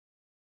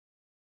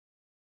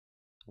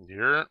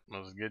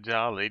What's good,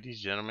 y'all, ladies,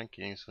 gentlemen,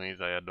 kings, queens?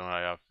 How y'all doing? How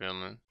y'all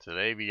feeling?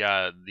 Today we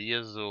got the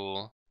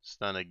Azul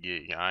Stunna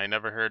Geek. I ain't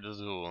never heard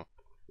Azul,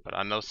 but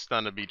I know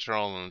Stunna be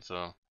trolling,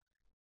 so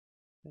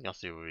y'all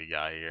see what we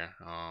got here.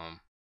 Yeah,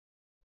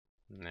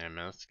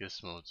 man, let's get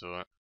smooth to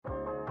it.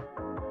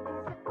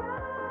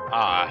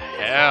 Ah,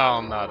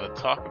 hell no, to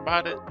talk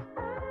about it.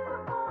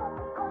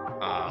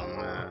 Oh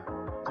man,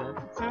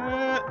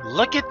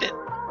 look at it.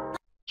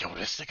 Yo,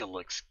 this nigga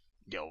looks.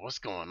 Yo, what's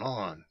going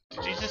on?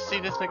 Did you just see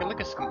this nigga?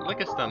 Look at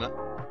Stunna.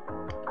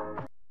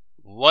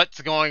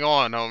 What's going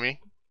on, homie?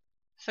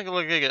 This nigga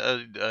look like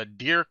a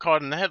deer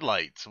caught in the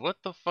headlights. What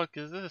the fuck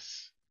is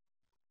this?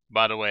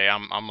 By the way,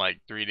 I'm like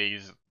 3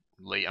 days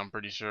late. I'm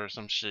pretty sure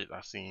some shit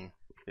I seen.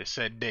 It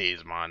said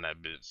days behind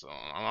that bitch, so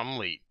I'm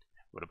late.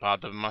 Would have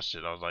popped up in my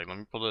shit. I was like, let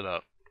me pull it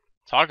up.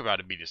 Talk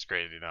about it be this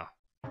crazy though.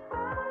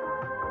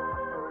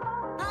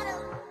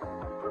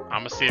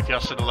 I'ma see if y'all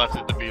should have left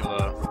it to be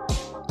love.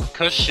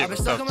 Cuss shit was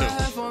stuff too.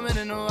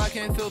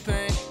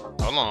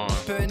 Hold on.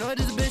 Paranoid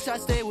is a bitch, I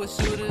stay with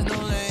shooters, no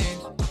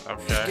lanes.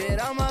 Okay.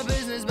 Get out my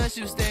business, best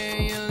you stay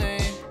in your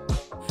lane.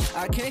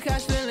 I can't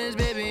catch feelings,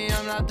 baby,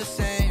 I'm not the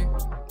same.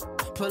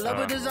 Pull up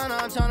with designer,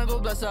 I'm tryna go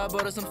bless her, I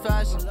bought her some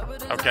fashion.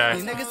 Okay.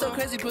 These niggas so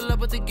crazy, pull up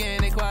with the game,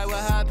 they quiet, what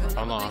happened?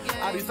 Hold on.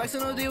 I be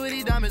flexing OD with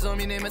these diamonds on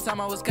me, name it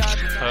time I was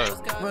copping.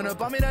 Run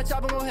up on me, that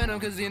chopper won't hit them,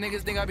 cause these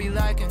niggas think I be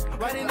lacking.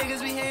 Why these niggas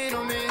be hating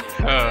on me?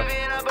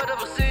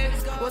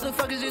 What the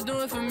fuck is you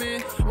doing for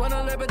me?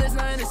 Wanna learn, but there's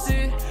nothing to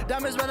see.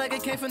 Diamonds red like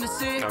it came from the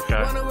sea.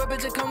 Okay. Wanna whip it,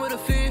 just come with a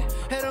fee.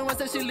 Head on once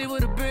that she leave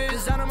with a bridge.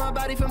 Design on my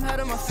body from head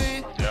to my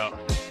feet. Yep.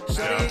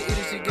 Shawty eat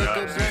it, she get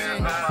good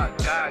brain.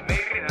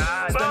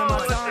 Spending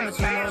my time with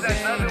you, no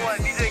game.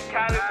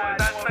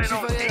 She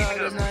forget all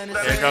there's nothing to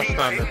say. Here goes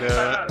Stunna, dude.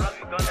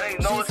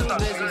 She's too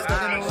busy,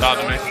 stuck in the Talk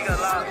to me.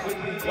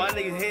 Why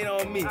niggas hate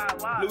on me?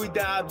 Louis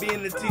died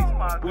being the teeth.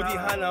 With the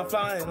Honda, I'm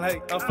flying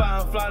like I'm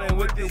flying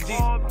with the G.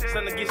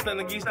 Stunna Geek,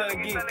 Stunna Geek, Stunna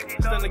Geek,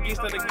 Stunna Geek,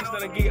 Stunna Geek,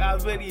 Stunna Geek. I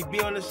really be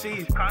on the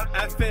seas.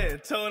 I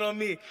fed, told on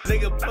me.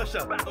 Nigga push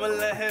up, I'ma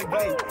let him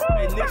bleed.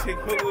 Hey, niggas can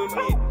quit with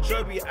me.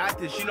 Sure be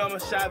active, she know I'm a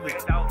savage.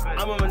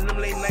 I'm on them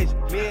late nights,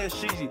 me and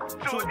Sheezy.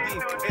 Too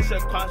deep, it's a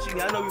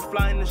quantity. I know we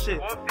flying the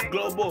shit.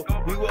 Global,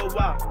 we go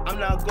wild. I'm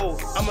not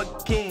gold, I'm a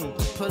king.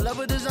 Pull up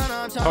with designer,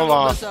 I'm trying. Hold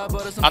on. I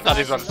thought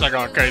he was about to start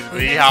going crazy,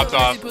 but he hopped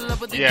off.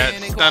 Yeah,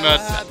 Stunna.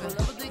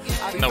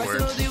 No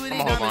words.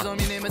 I'ma hold on.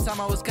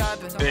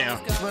 Damn.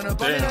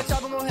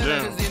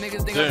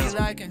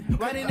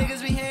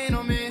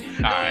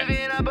 Alright.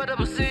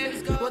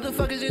 What the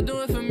fuck is you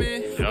doing for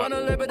me? Wanna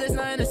learn, but there's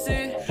nothing to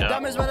see.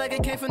 Diamonds red like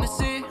it came from the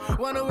sea.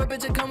 Wanna whip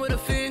it, just come with a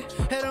fee.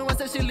 Head on once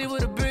that she leave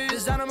with a breeze.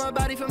 Design on my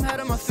body from head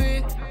to my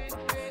feet.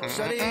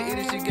 Shawty eat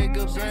it, she get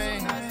good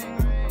brain.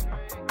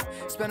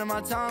 Spending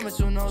my time with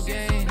you, no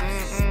gain.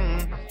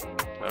 Okay.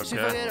 She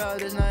forget all,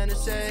 there's nothing to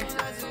say.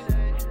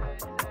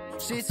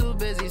 She too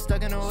busy,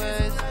 stuck in her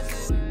ways.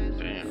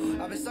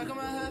 Damn. I've been stuck in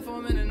my head for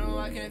a minute, no,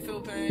 I can't feel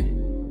pain.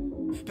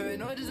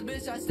 Paranoid is a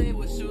bitch, I stay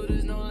with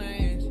shooters, no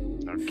lanes.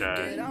 Okay.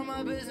 Get out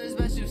my business,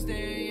 best you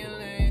stay in your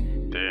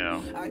lane.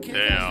 Damn.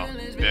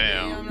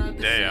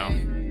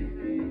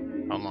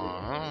 Damn. Hold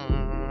on.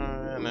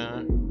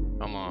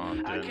 Hold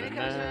on.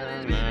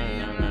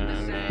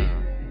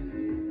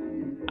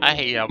 I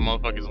hate y'all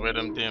motherfuckers wear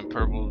them damn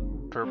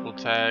purple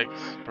tags,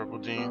 purple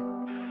jeans.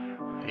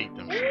 Hate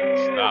them shit.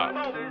 Stop.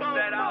 Cut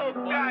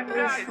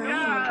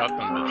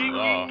them bitches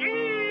off.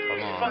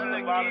 Come on.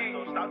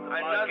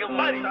 Come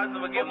on,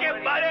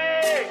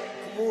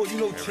 you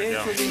know, chance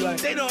for me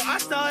like. They know I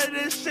started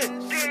this shit.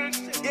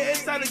 Yeah,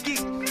 inside the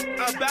geek.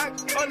 I'm back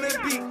on the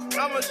beat.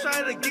 I'ma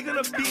try to geek on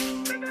the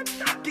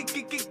beat. Geek.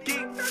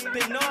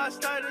 They know I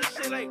started this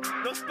shit like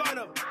no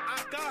startup.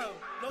 I got him.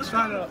 No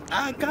startup.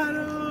 I got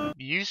him.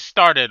 You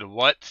started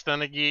what,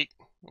 Stunna Geek?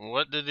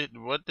 What? I'm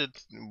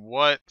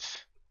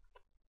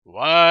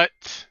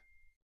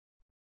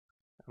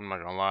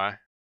not gonna lie.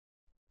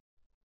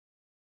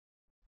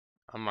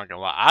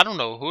 I don't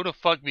know who the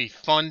fuck be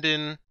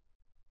funding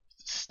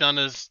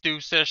Stunna's STU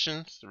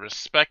sessions.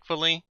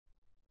 Respectfully,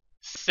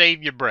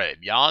 save your bread.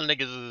 Y'all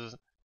niggas is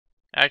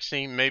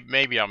actually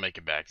maybe I'll make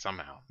it back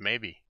somehow.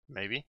 Maybe.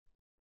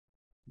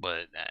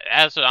 But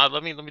as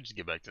let me just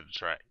get back to the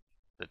track.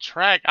 The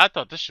track, I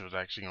thought this shit was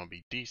actually gonna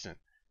be decent.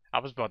 I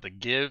was about to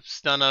give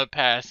Stunna a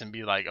pass and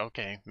be like,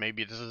 okay,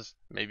 maybe this is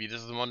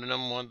one of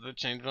them ones that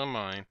changed my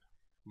mind.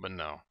 But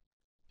no.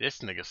 This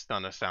nigga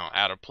Stunna sound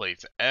out of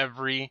place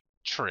every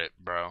trip,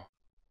 bro.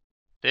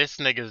 This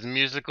nigga's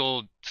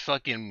musical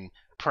fucking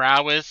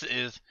prowess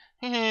is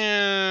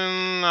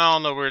I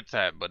don't know where it's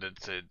at, but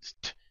it's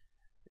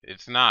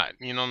not,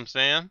 you know what I'm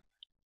saying?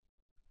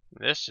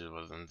 This shit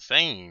was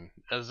insane.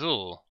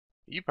 Azul.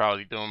 You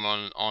probably threw him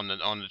on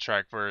the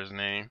track for his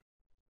name.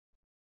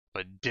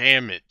 But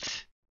damn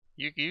it.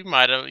 You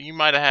might have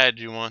had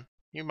you one.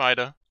 You might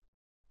have.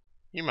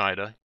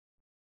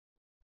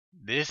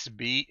 This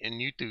beat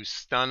and you threw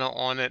Stunna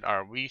on it.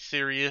 Are we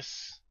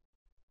serious?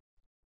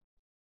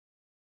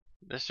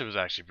 This shit was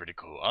actually pretty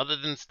cool. Other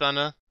than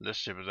Stunna, this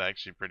shit was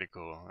actually pretty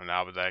cool. And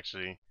I was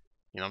actually,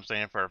 you know what I'm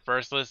saying, for a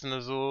first listen to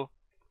Azul,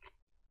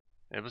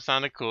 It was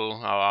sounded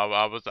cool.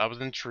 I was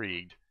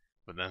intrigued,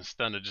 but then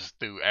Stunna just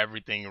threw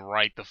everything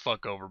right the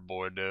fuck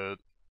overboard, dude.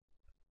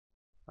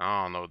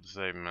 I don't know what to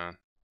say, man.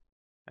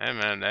 Hey,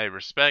 man. Hey,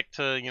 respect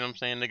to, you know what I'm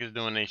saying, niggas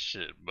doing their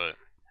shit, but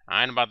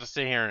I ain't about to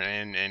sit here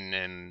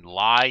and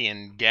lie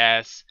and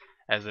gas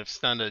as if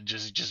Stunna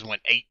just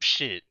went ape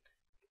shit.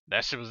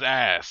 That shit was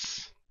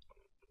ass.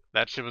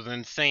 That shit was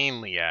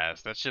insanely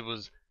ass. That shit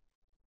was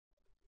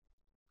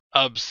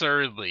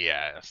absurdly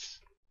ass.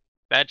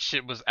 That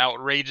shit was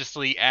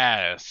outrageously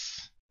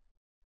ass.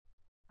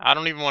 I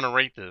don't even want to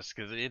rate this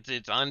because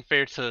it's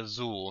unfair to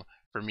Azul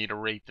for me to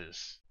rate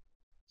this.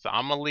 So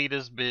I'm gonna leave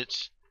this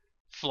bitch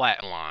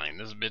flatline.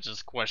 This bitch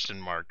is question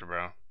marked,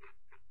 bro.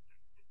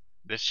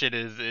 This shit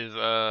is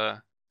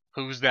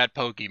who's that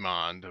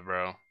Pokemon,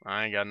 bro?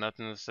 I ain't got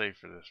nothing to say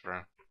for this,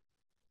 bro.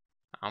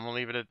 I'm gonna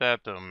leave it at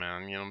that though,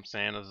 man. You know what I'm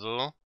saying,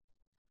 Azul?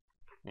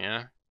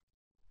 Yeah.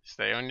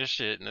 Stay on your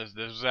shit. And this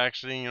was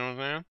actually, you know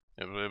what I'm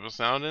saying? It was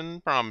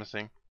sounding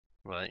promising.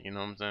 But, you know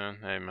what I'm saying?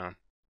 Hey, man.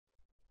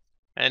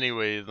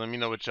 Anyways, let me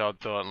know what y'all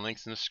thought.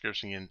 Links in the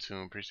description. Get in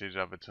tune. Appreciate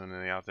y'all for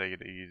tuning in. Y'all take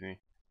it easy.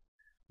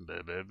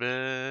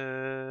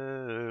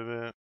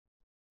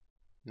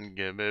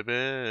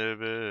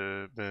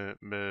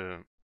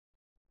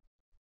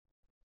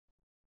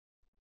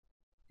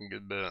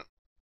 Goodbye.